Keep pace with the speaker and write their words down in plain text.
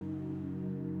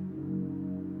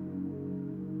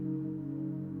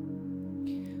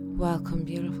Welcome,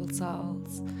 beautiful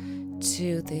souls,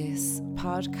 to this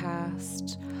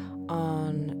podcast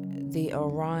on the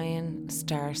Orion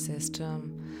star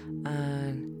system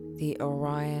and the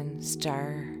Orion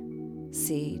star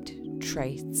seed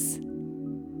traits.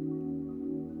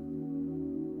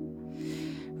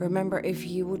 Remember, if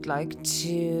you would like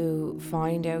to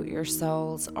find out your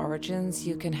soul's origins,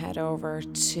 you can head over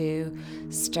to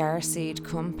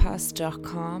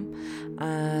starseedcompass.com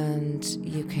and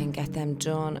you can get them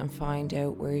done and find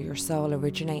out where your soul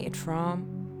originated from.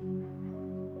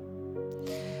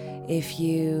 If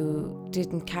you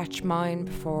didn't catch mine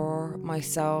before, my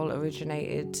soul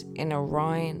originated in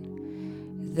Orion,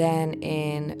 then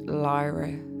in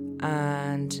Lyra,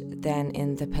 and then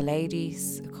in the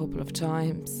Pleiades a couple of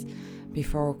times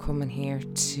before coming here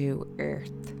to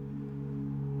Earth.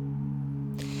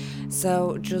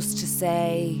 So just to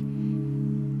say,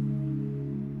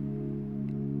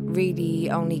 really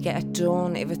only get it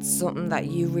done if it's something that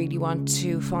you really want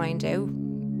to find out.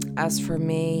 As for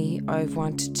me, I've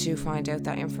wanted to find out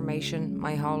that information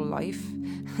my whole life,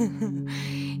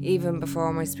 even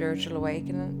before my spiritual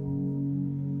awakening.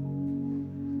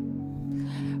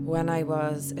 When I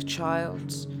was a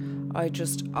child, I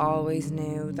just always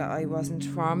knew that I wasn't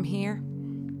from here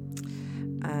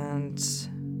and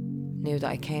knew that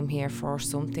I came here for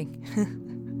something.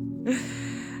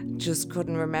 Just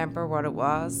couldn't remember what it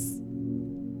was.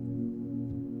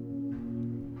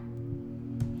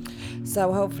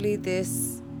 So hopefully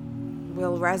this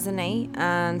will resonate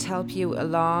and help you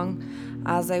along.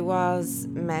 As I was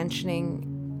mentioning,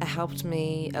 it helped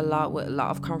me a lot with a lot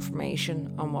of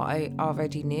confirmation on what I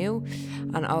already knew,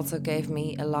 and also gave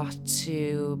me a lot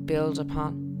to build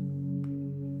upon.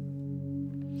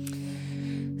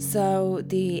 So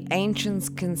the ancients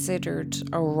considered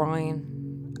Orion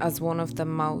as one of the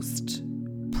most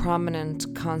prominent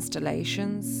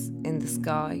constellations in the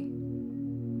sky.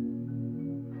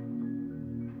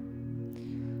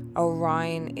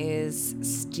 Orion is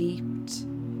steeped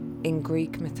in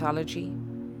Greek mythology.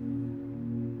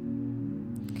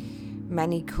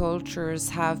 Many cultures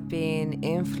have been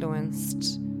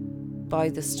influenced by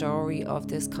the story of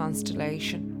this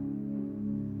constellation.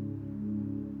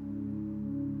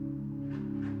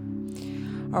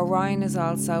 Orion is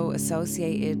also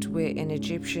associated with an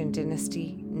Egyptian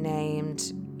dynasty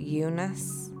named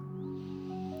Unas.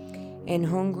 In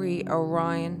Hungary,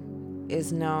 Orion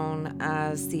is known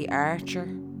as the Archer.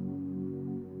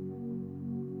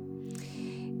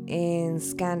 In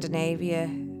Scandinavia,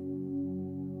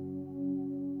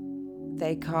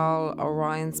 they call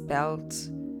Orion's belt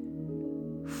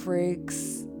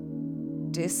Friggs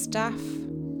Distaff.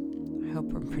 I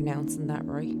hope I'm pronouncing that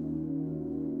right.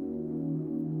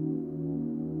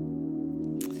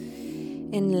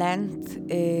 In legend,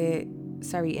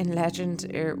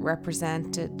 it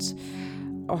represented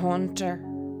a hunter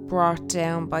brought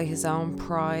down by his own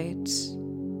pride.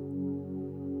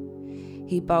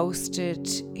 He boasted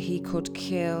he could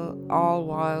kill all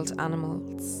wild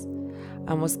animals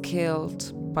and was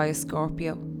killed by a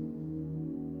scorpion.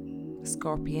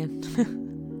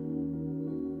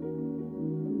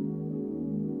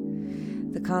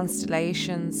 The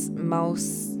constellation's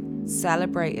most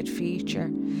celebrated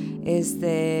feature is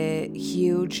the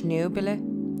huge nebula,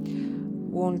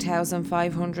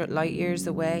 1,500 light years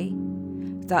away,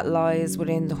 that lies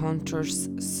within the hunter's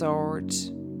sword.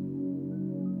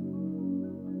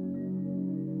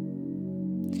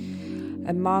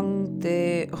 Among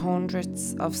the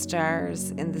hundreds of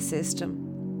stars in the system,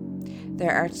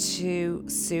 there are two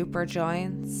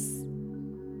supergiants,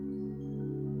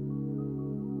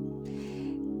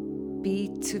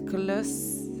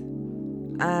 Betelgeuse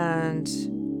and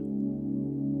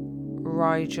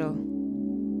Rigel,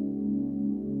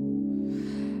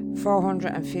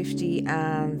 450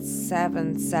 and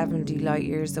 770 light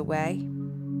years away.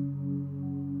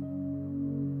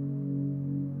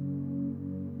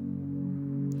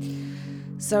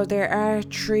 So there are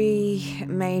three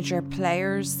major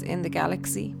players in the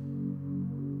galaxy.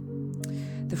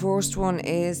 The first one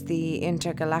is the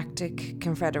Intergalactic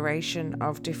Confederation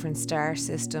of different star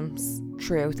systems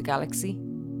throughout the galaxy.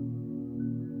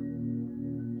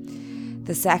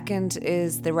 The second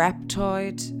is the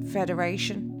Reptoid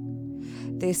Federation.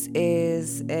 This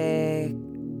is a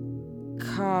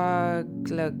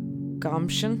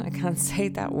conglomeration, I can't say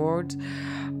that word,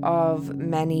 of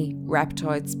many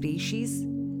reptoid species.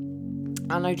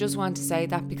 And I just want to say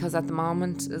that because at the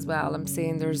moment as well, I'm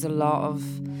seeing there's a lot of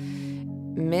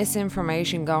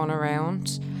misinformation going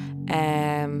around,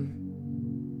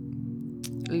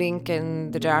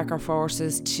 linking the darker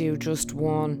forces to just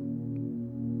one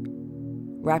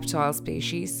reptile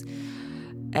species.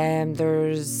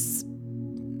 There's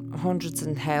hundreds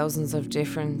and thousands of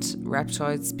different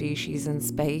reptile species in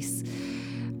space.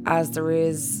 As there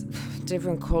is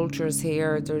different cultures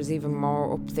here, there's even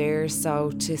more up there.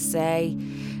 So to say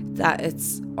that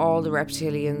it's all the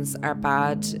reptilians are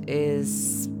bad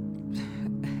is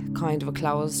kind of a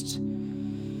closed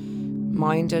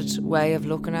minded way of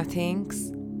looking at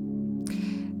things,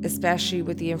 especially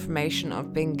with the information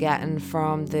I've been getting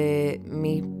from the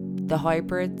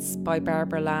Hybrids by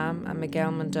Barbara Lamb and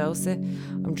Miguel Mendoza.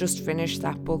 I'm just finished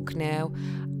that book now,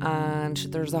 and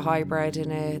there's a hybrid in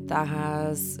it that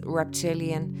has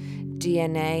reptilian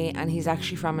DNA, and he's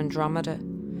actually from Andromeda.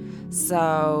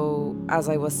 So, as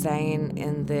I was saying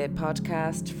in the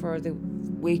podcast for the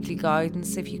weekly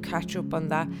guidance, if you catch up on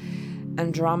that,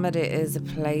 Andromeda is a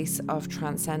place of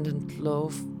transcendent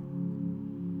love,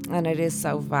 and it is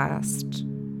so vast.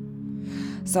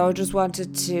 So I just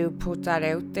wanted to put that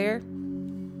out there.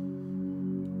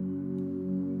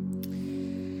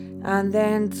 And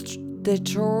then the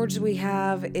third we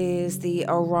have is the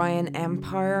Orion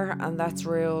Empire, and that's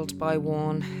ruled by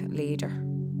one leader.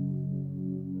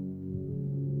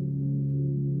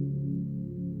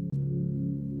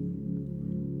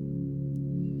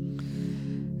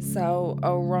 So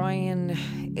Orion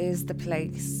is the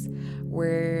place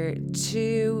where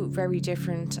two very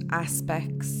different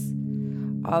aspects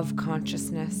of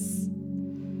consciousness,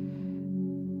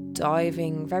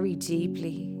 diving very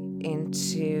deeply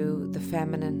into the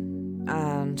feminine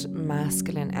and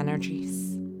masculine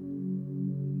energies.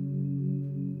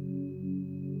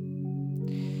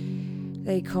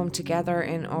 They come together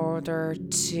in order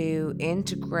to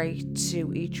integrate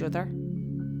to each other.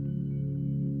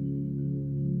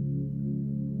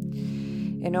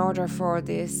 In order for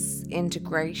this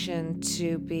integration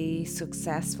to be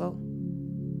successful,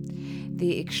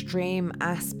 the extreme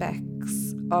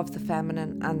aspects of the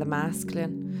feminine and the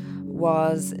masculine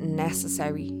was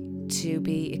necessary to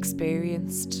be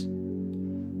experienced.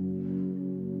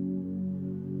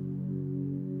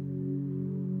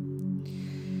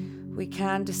 We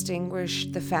can distinguish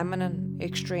the feminine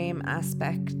extreme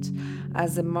aspect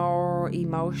as a more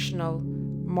emotional,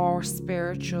 more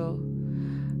spiritual,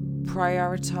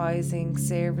 prioritizing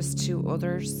service to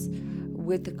others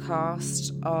with the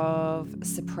cost of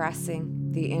suppressing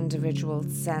the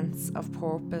individual's sense of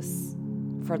purpose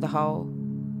for the whole.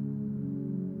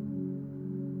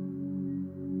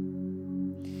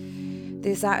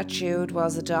 This attitude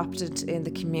was adopted in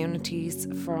the communities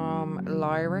from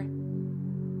Lyra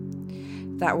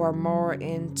that were more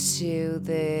into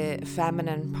the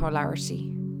feminine polarity.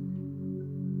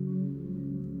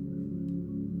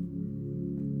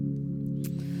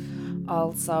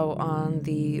 Also, on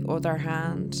the other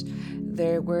hand,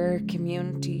 there were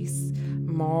communities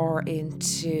more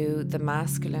into the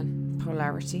masculine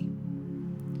polarity,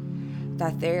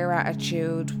 that their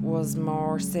attitude was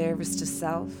more service to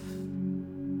self,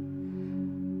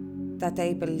 that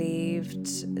they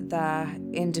believed that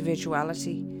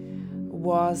individuality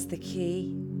was the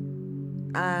key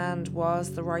and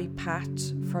was the right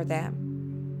path for them.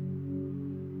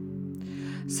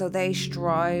 So they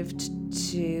strived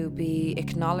to be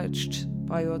acknowledged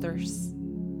by others,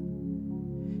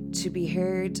 to be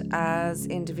heard as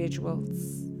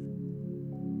individuals,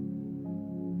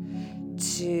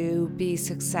 to be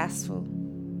successful,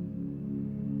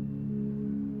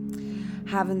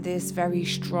 having this very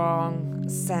strong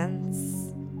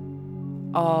sense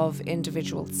of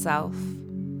individual self.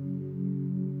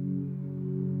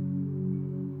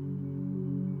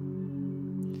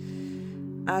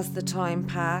 As the time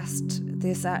passed,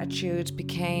 this attitude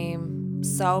became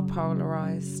so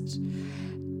polarized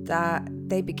that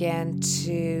they began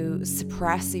to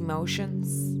suppress emotions,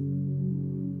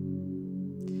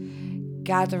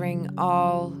 gathering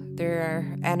all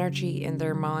their energy in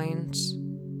their mind.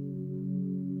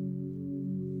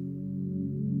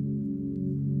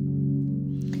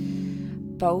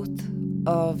 Both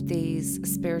of these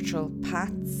spiritual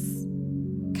paths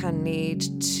can lead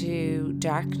to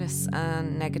darkness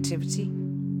and negativity.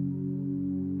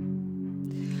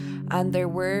 And there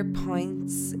were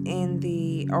points in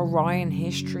the Orion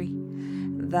history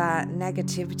that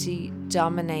negativity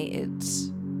dominated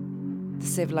the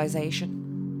civilization.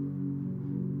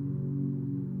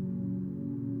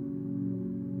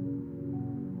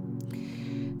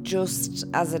 Just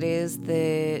as it is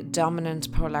the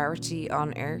dominant polarity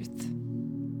on Earth.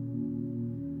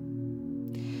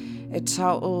 A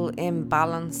total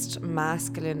imbalanced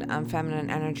masculine and feminine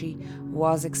energy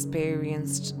was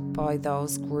experienced by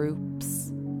those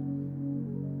groups.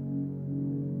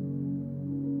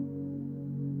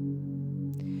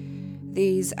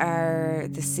 These are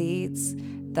the seeds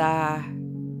that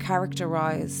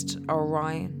characterized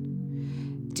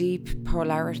Orion: deep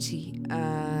polarity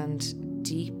and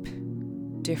deep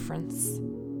difference.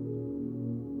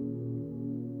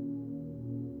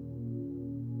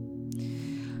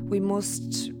 We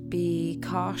must be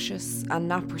cautious and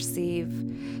not perceive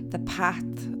the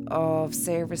path of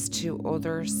service to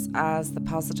others as the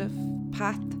positive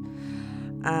path,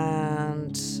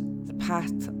 and the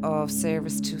path of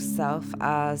service to self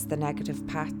as the negative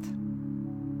path.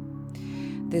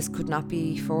 This could not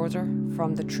be further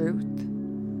from the truth.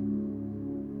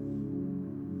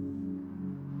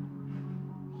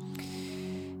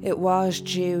 It was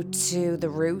due to the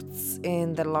roots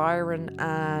in the Lyran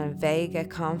and Vega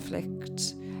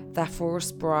conflict that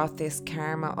first brought this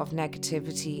karma of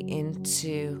negativity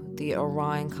into the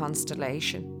Orion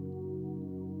constellation.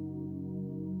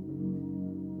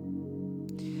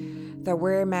 There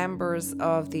were members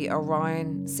of the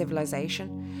Orion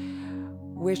civilization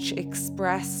which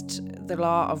expressed the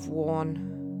law of one,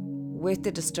 with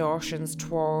the distortions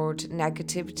toward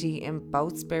negativity in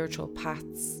both spiritual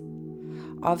paths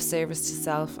of service to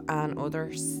self and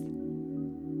others.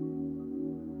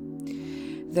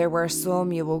 There were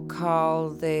some you would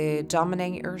call the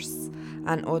dominators,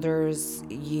 and others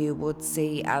you would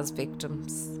see as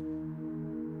victims.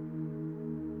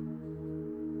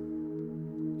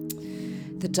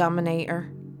 The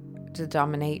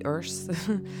dominators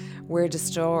were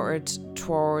distorted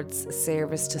towards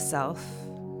service to self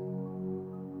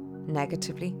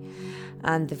negatively,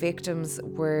 and the victims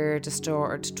were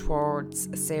distorted towards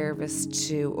service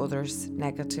to others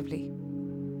negatively.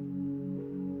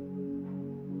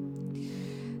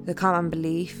 The common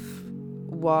belief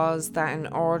was that in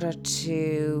order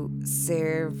to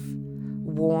serve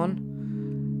one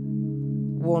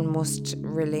must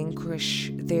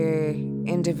relinquish their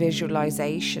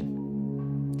individualization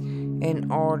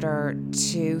in order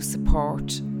to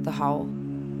support the whole.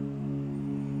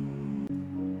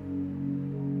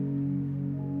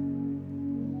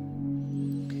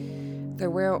 There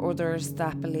were others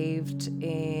that believed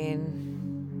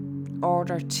in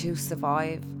order to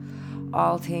survive,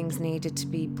 all things needed to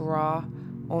be brought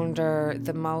under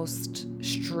the most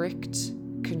strict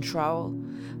control,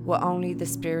 with only the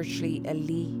spiritually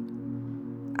elite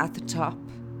at the top,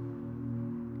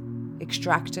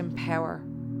 extracting power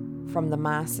from the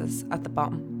masses at the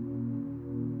bottom.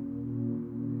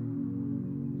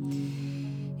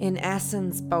 In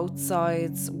essence, both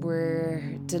sides were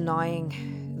denying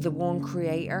the one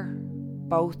creator,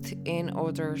 both in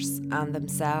others and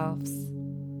themselves.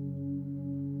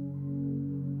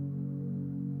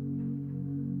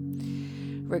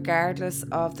 Regardless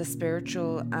of the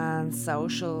spiritual and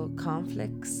social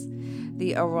conflicts,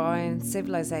 the Orion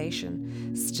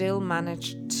civilization still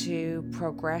managed to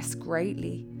progress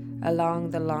greatly along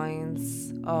the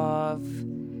lines of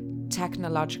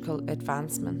technological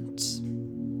advancement.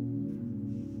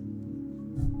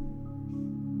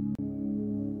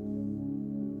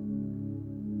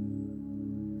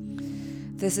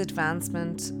 This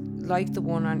advancement, like the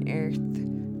one on Earth,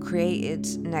 created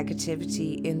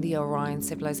negativity in the Orion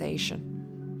civilization.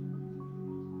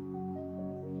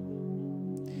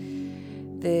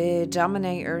 The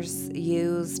dominators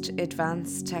used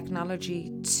advanced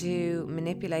technology to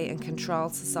manipulate and control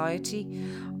society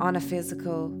on a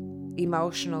physical,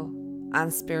 emotional,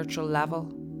 and spiritual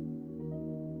level.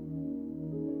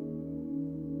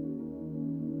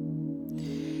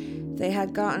 They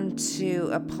had gotten to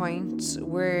a point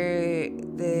where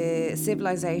the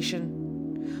civilization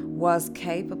was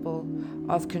capable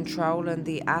of controlling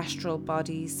the astral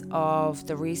bodies of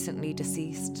the recently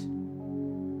deceased,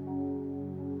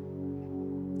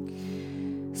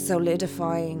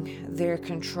 solidifying their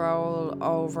control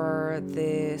over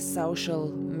the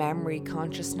social memory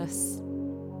consciousness.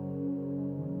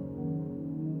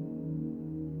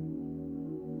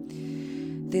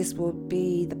 This would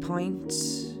be the point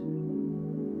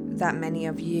that many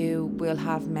of you will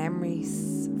have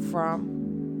memories from.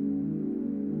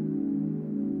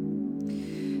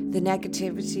 The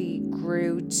negativity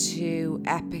grew to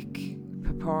epic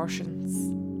proportions,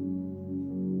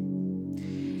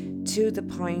 to the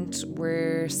point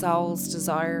where souls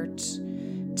desired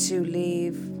to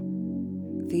leave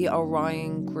the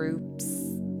Orion group's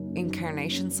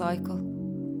incarnation cycle.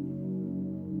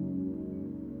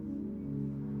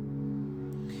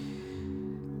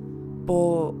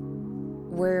 But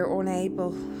were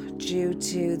unable, due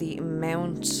to the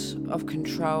amount of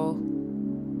control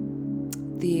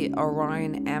the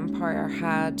Orion Empire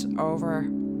had over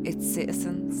its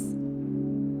citizens.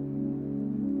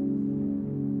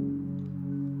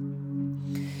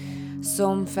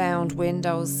 Some found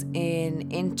windows in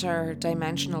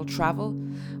interdimensional travel,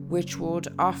 which would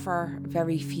offer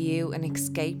very few an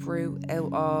escape route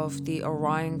out of the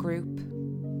Orion group.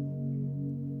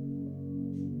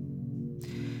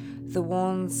 The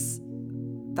ones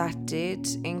that did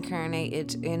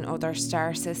incarnated in other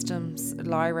star systems,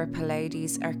 Lyra,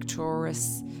 Pleiades,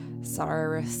 Arcturus,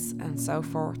 Sirius, and so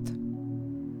forth.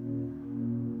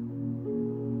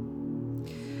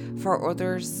 For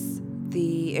others,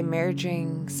 the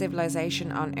emerging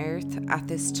civilization on Earth at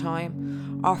this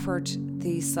time offered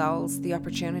these souls the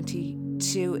opportunity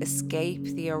to escape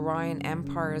the Orion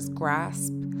Empire's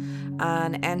grasp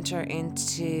and enter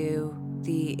into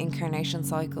the incarnation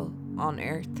cycle on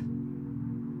Earth.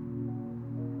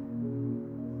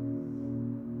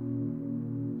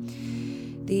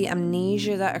 The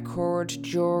amnesia that occurred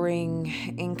during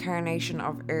incarnation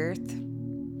of Earth,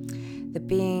 the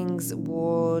beings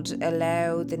would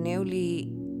allow the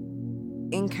newly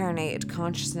incarnated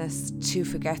consciousness to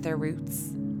forget their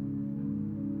roots.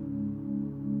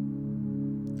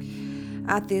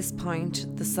 At this point,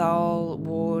 the soul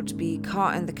would be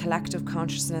caught in the collective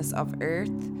consciousness of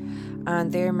Earth,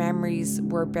 and their memories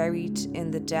were buried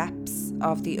in the depths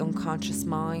of the unconscious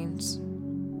mind.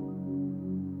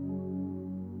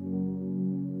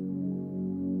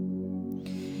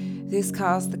 This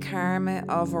caused the karma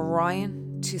of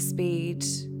Orion to speed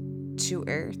to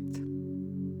Earth.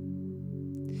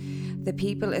 The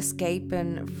people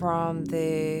escaping from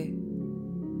the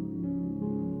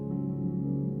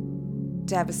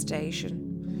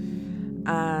devastation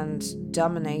and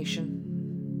domination,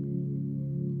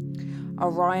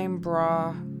 Orion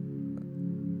brought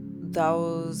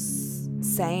those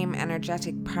same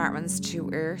energetic patterns to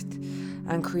Earth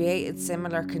and created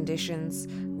similar conditions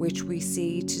which we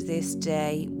see to this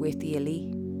day with the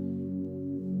elite.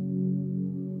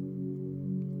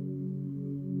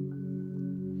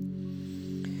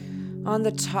 On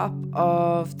the top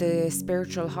of the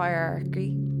spiritual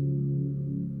hierarchy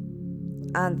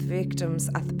and the victims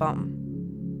at the bottom.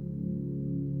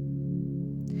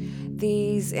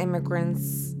 These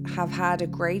immigrants have had a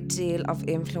great deal of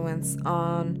influence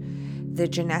on the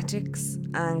genetics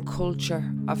and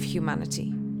culture of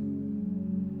humanity.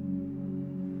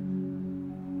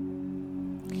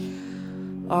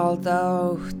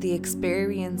 Although the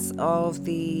experience of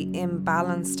the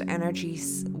imbalanced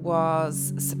energies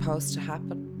was supposed to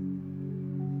happen,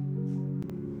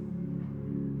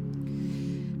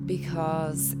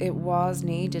 because it was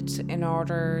needed in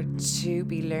order to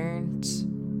be learned.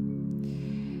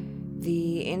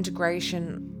 The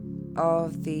integration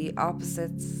of the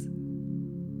opposites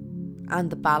and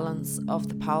the balance of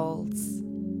the poles.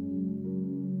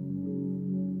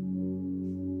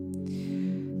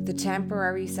 The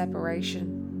temporary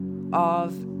separation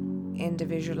of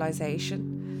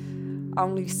individualization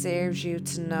only serves you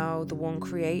to know the one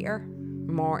creator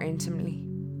more intimately.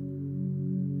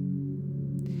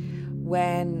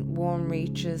 When one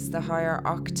reaches the higher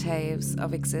octaves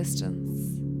of existence,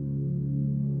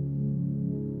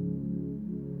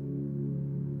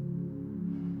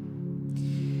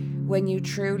 when you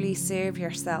truly serve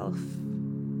yourself,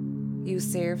 you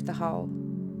serve the whole.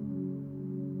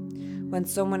 When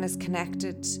someone is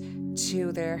connected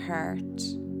to their heart,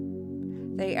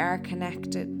 they are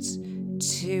connected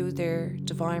to their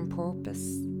divine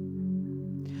purpose,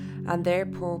 and their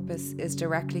purpose is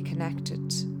directly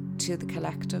connected to the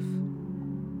collective.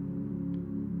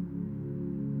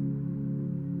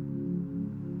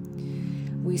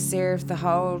 We serve the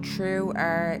whole through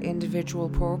our individual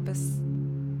purpose.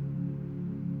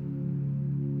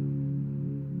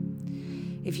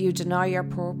 If you deny your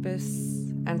purpose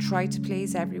and try to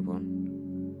please everyone,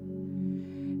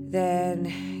 then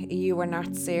you are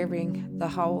not serving the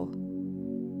whole,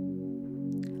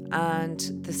 and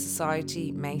the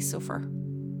society may suffer.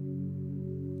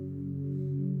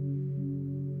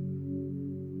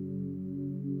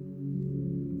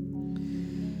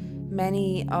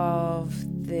 Many of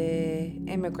the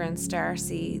immigrant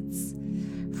starseeds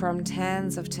from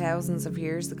tens of thousands of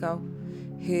years ago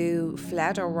who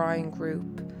fled Orion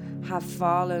group have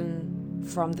fallen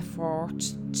from the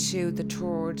fourth to the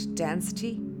third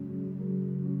density,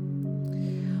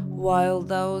 while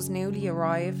those newly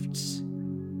arrived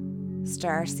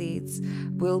starseeds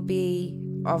will be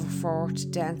of a fourth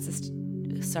density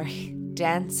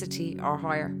or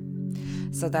higher.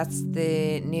 So that's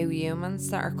the new humans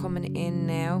that are coming in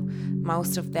now.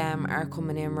 Most of them are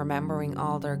coming in remembering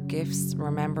all their gifts,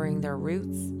 remembering their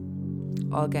roots.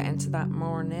 I'll get into that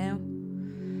more now.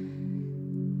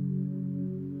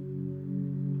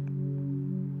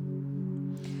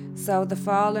 So the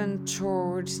fallen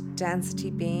third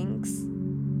density beings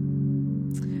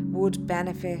would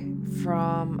benefit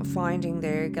from finding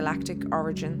their galactic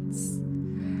origins,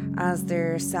 as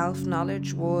their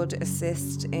self-knowledge would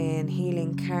assist in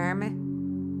healing karma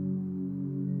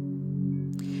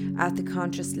at the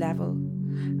conscious level,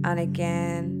 and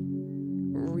again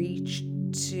reach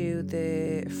to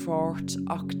the fourth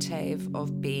octave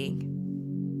of being.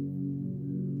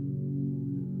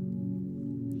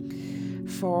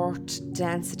 Fourth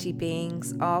density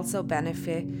beings also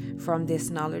benefit from this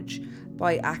knowledge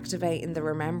by activating the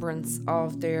remembrance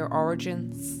of their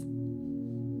origins.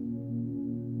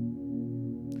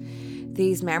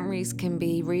 These memories can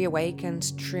be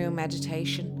reawakened through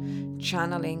meditation,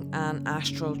 channeling, and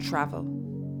astral travel.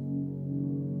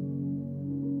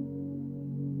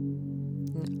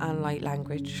 And light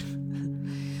language.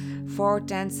 Fourth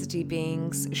density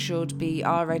beings should be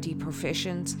already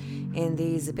proficient in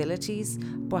these abilities,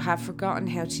 but have forgotten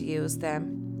how to use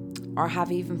them, or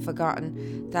have even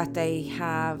forgotten that they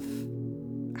have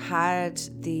had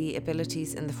the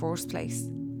abilities in the first place.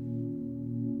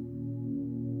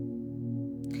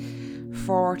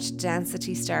 Fourth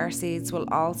density starseeds will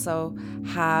also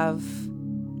have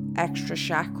extra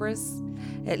chakras.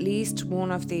 At least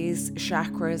one of these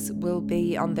chakras will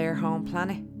be on their home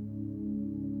planet.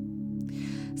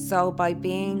 So by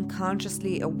being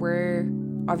consciously aware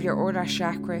of your Urdhva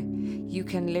chakra, you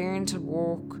can learn to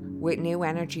work with new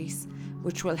energies,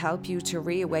 which will help you to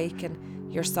reawaken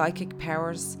your psychic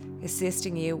powers,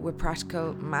 assisting you with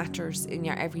practical matters in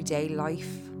your everyday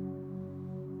life.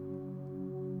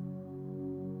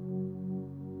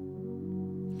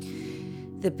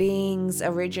 The beings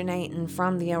originating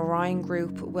from the Orion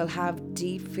group will have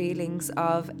deep feelings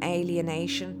of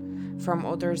alienation from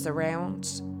others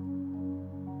around.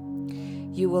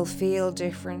 You will feel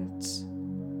different.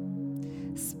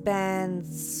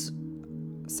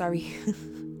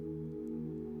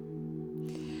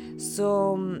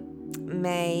 Some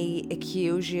may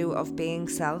accuse you of being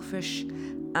selfish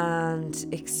and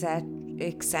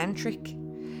eccentric,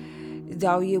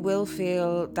 though you will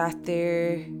feel that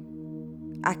their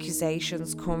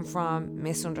accusations come from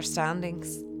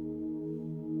misunderstandings.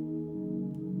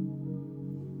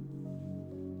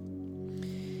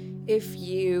 If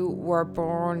you were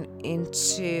born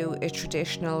into a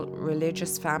traditional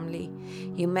religious family,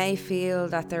 you may feel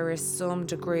that there is some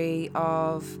degree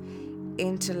of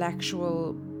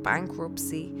intellectual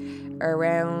bankruptcy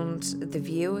around the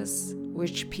views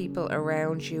which people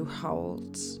around you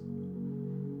hold.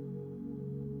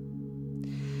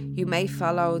 You may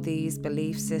follow these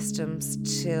belief systems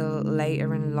till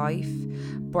later in life,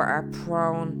 but are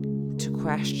prone to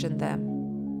question them.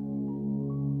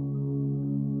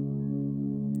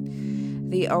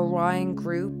 The Orion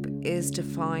group is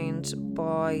defined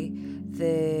by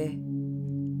the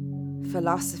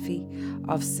philosophy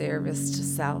of service to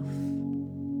self.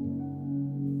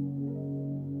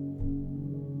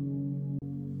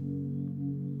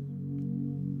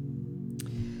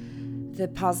 The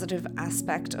positive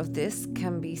aspect of this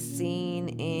can be seen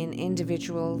in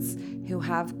individuals who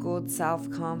have good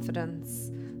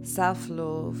self-confidence,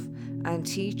 self-love, and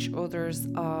teach others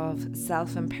of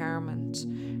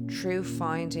self-empowerment through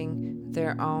finding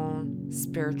their own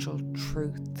spiritual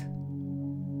truth.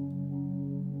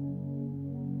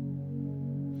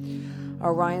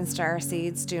 Orion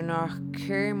starseeds do not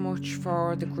care much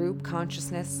for the group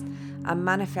consciousness and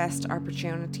manifest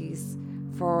opportunities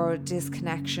for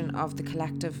disconnection of the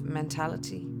collective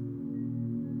mentality.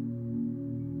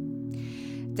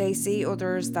 They see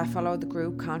others that follow the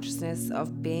group consciousness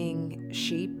of being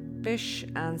sheepish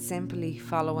and simply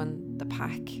following the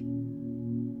pack.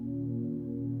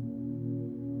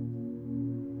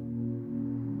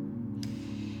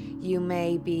 You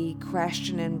may be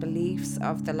questioning beliefs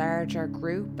of the larger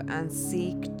group and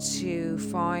seek to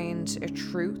find a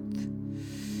truth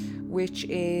which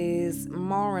is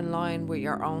more in line with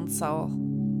your own soul.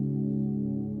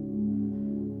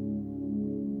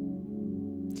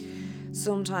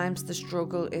 Sometimes the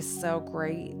struggle is so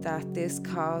great that this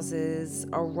causes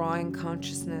Orion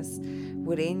consciousness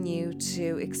within you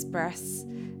to express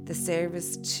the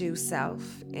service to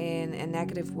self in a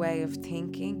negative way of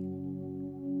thinking,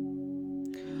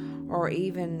 or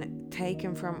even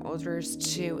taken from others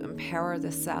to empower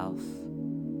the self.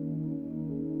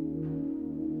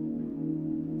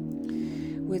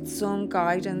 With some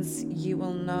guidance, you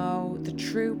will know the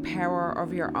true power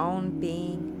of your own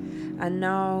being and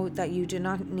know that you do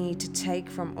not need to take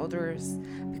from others,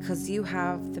 because you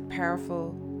have the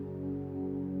powerful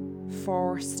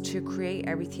force to create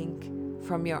everything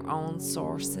from your own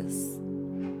sources.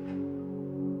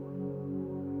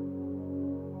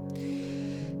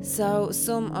 So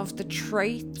some of the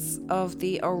traits of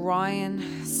the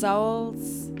Orion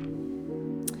souls.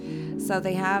 So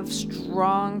they have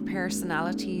strong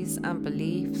personalities and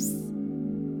beliefs.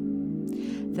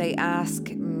 They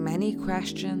ask many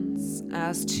questions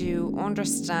as to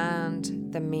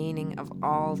understand the meaning of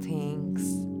all things.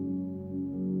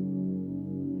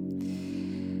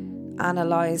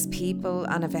 Analyze people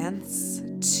and events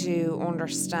to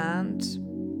understand,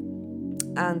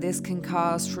 and this can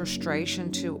cause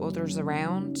frustration to others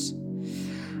around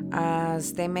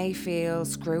as they may feel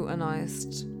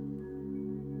scrutinized.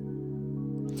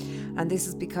 And this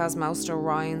is because most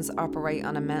Orions operate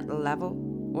on a mental level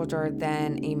other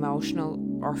than emotional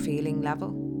or feeling level.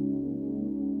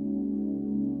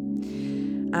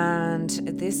 And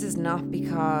this is not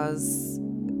because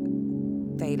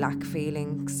they lack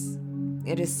feelings.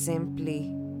 It is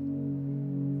simply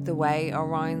the way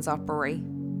Orions operate.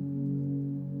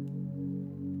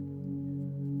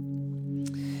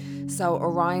 So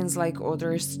Orions like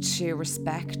others to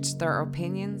respect their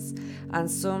opinions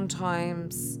and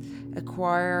sometimes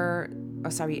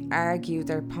argue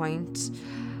their point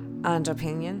and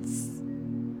opinions.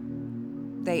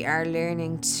 They are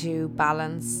learning to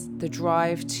balance the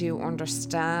drive to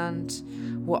understand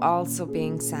while also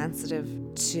being sensitive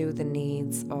to the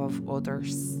needs of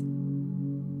others.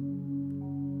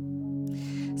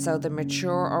 So the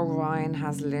mature Orion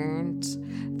has learned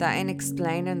that in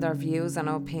explaining their views and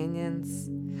opinions,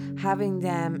 having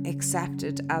them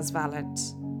accepted as valid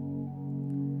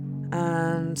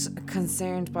and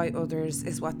concerned by others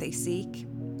is what they seek.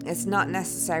 It's not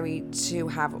necessary to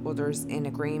have others in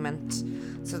agreement.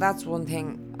 So that's one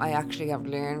thing I actually have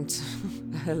learned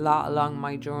a lot along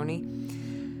my journey.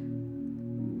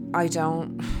 I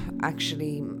don't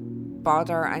actually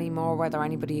bother anymore whether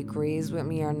anybody agrees with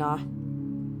me or not.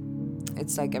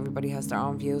 It's like everybody has their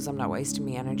own views. I'm not wasting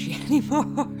my energy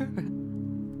anymore.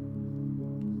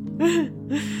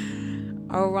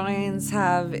 Orions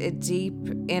have a deep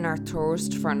inner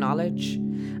thirst for knowledge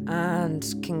and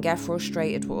can get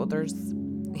frustrated with others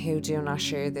who do not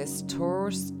share this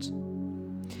thirst.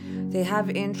 They have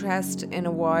interest in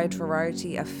a wide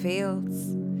variety of fields,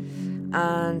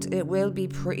 and it will be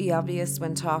pretty obvious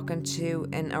when talking to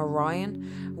an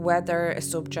Orion whether a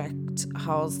subject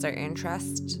holds their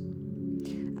interest,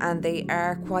 and they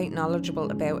are quite knowledgeable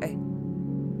about it,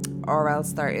 or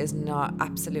else there is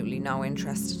absolutely no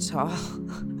interest at all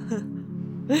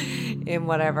in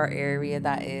whatever area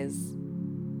that is.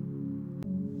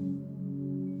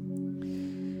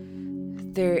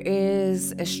 There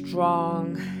is a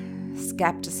strong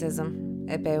skepticism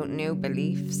about new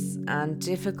beliefs and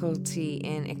difficulty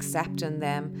in accepting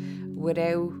them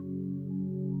without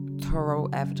thorough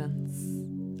evidence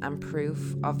and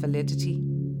proof of validity.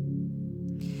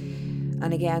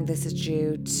 And again, this is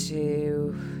due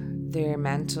to their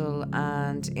mental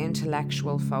and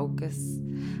intellectual focus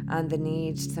and the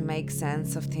need to make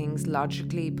sense of things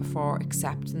logically before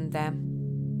accepting them.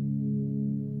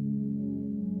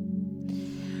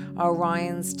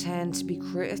 Orions tend to be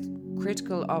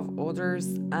critical of others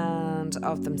and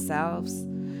of themselves.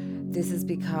 This is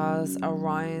because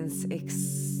Orions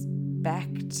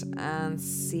expect and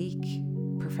seek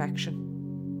perfection.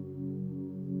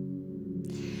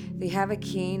 They have a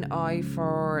keen eye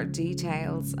for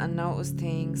details and notice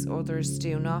things others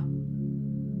do not.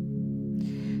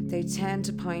 They tend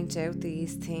to point out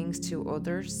these things to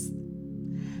others,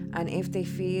 and if they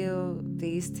feel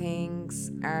these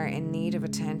things are in need of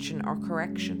attention or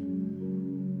correction.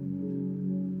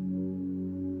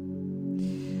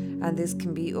 And this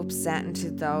can be upsetting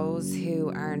to those who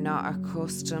are not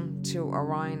accustomed to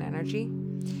Orion energy,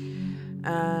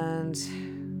 and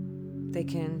they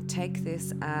can take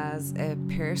this as a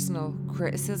personal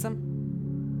criticism.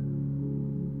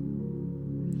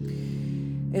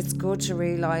 It's good to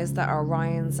realise that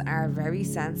Orions are very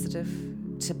sensitive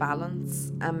to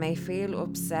balance and may feel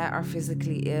upset or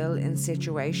physically ill in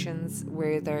situations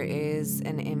where there is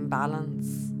an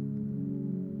imbalance.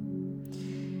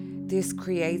 This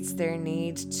creates their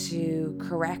need to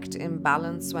correct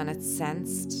imbalance when it's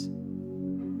sensed.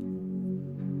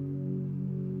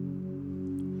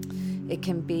 It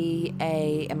can be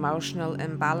an emotional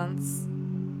imbalance.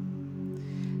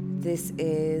 This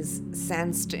is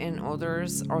sensed in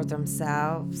others or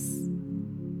themselves,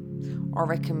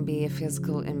 or it can be a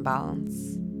physical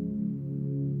imbalance.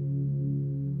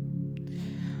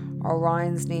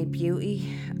 Orions need beauty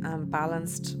and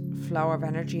balanced flow of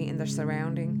energy in their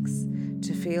surroundings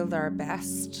to feel their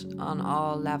best on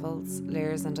all levels,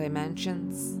 layers and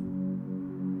dimensions.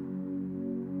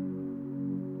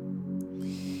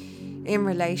 In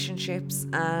relationships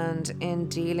and in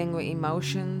dealing with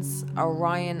emotions,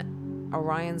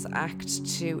 Orions act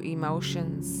to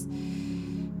emotions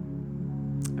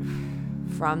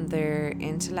from their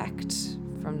intellect,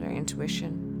 from their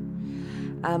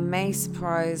intuition, and may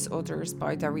surprise others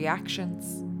by their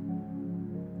reactions.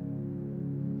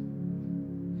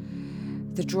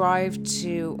 The drive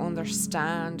to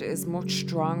understand is much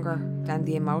stronger than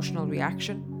the emotional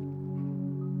reaction.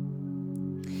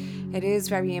 It is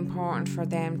very important for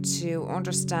them to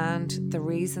understand the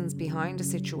reasons behind a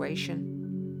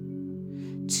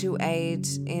situation, to aid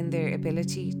in their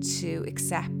ability to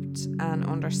accept and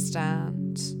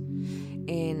understand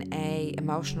in an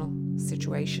emotional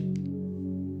situation.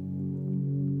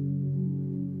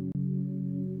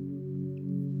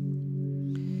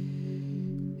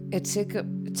 A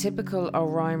typical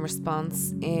Orion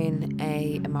response in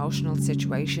an emotional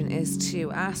situation is to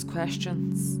ask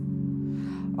questions.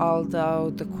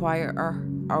 Although the quieter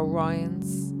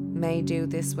Orions may do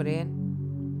this within.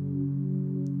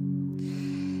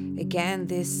 Again,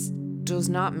 this does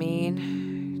not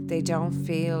mean they don't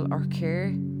feel or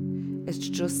care. It's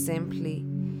just simply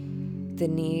the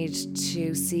need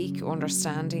to seek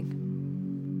understanding.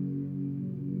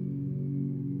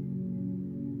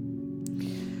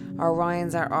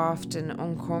 Orions are often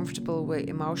uncomfortable with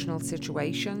emotional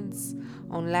situations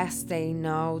unless they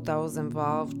know those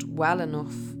involved well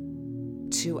enough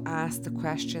to ask the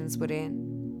questions within.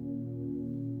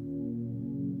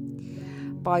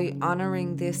 By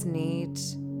honouring this need,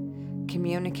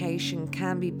 communication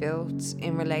can be built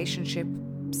in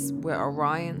relationships with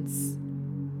Orions.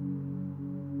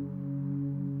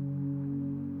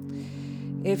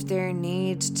 If their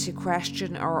need to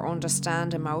question or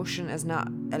understand emotion is not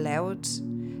allowed,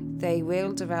 they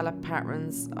will develop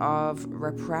patterns of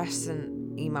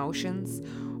repressing emotions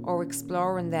or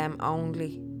exploring them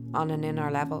only on an inner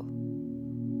level.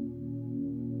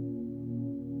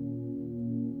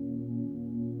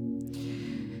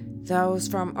 Those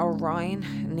from Orion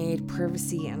need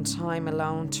privacy and time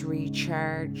alone to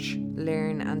recharge,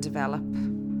 learn and develop.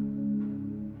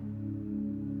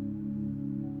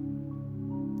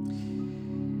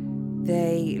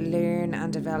 They learn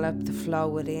and develop the flow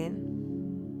within.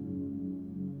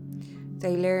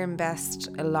 They learn best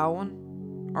alone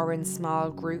or in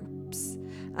small groups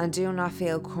and do not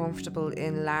feel comfortable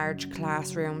in large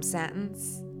classroom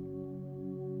settings.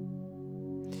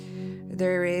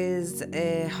 There is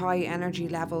a high energy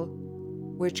level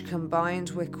which,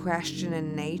 combined with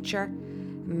questioning nature,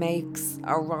 makes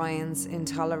Orions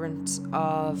intolerant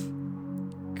of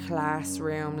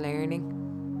classroom learning.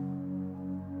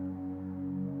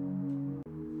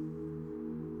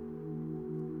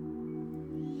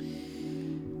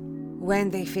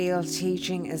 When they feel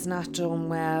teaching is not done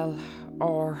well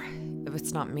or if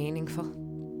it's not meaningful.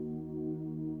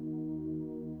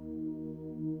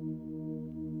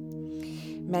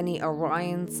 Many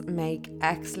Orions make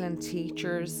excellent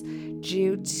teachers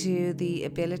due to the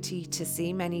ability to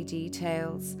see many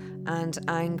details and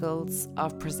angles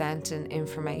of presenting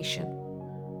information.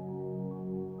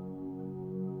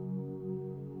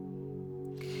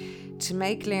 To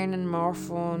make learning more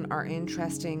fun or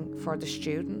interesting for the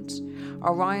student,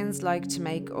 Orions like to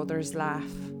make others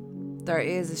laugh. There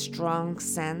is a strong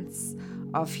sense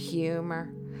of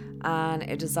humour and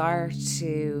a desire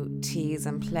to tease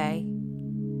and play.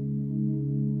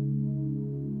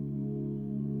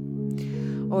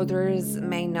 Others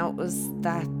may notice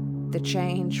that the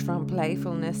change from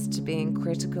playfulness to being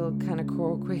critical can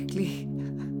occur quickly.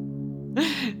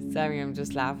 Sorry, I'm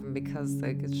just laughing because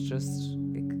it's just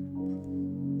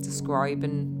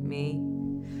describing me.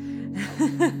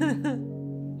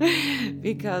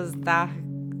 Because that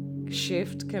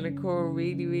shift can occur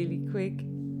really, really quick.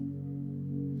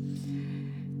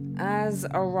 As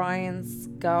Orions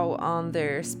go on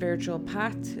their spiritual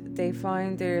path, they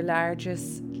find their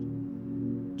largest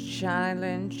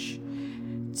challenge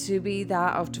to be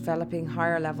that of developing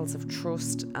higher levels of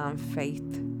trust and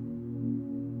faith.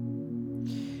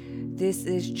 This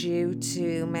is due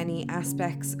to many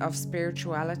aspects of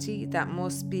spirituality that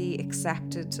must be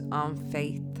accepted on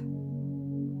faith.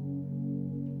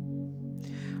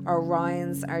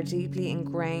 Orions are deeply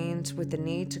ingrained with the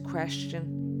need to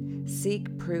question,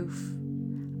 seek proof,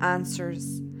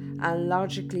 answers, and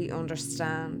logically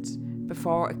understand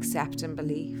before accepting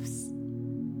beliefs.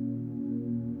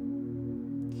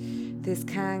 This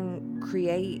can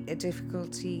create a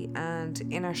difficulty and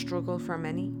inner struggle for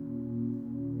many.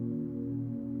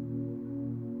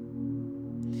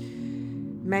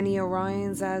 Many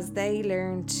Orions, as they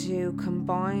learn to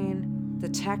combine the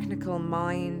technical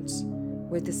mind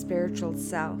with the spiritual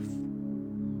self,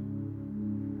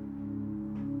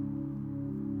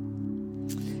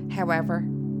 However,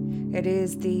 it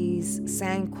is these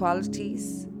same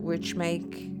qualities which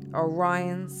make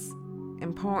Orions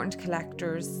important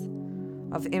collectors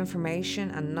of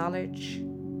information and knowledge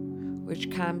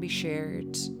which can be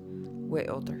shared with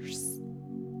others.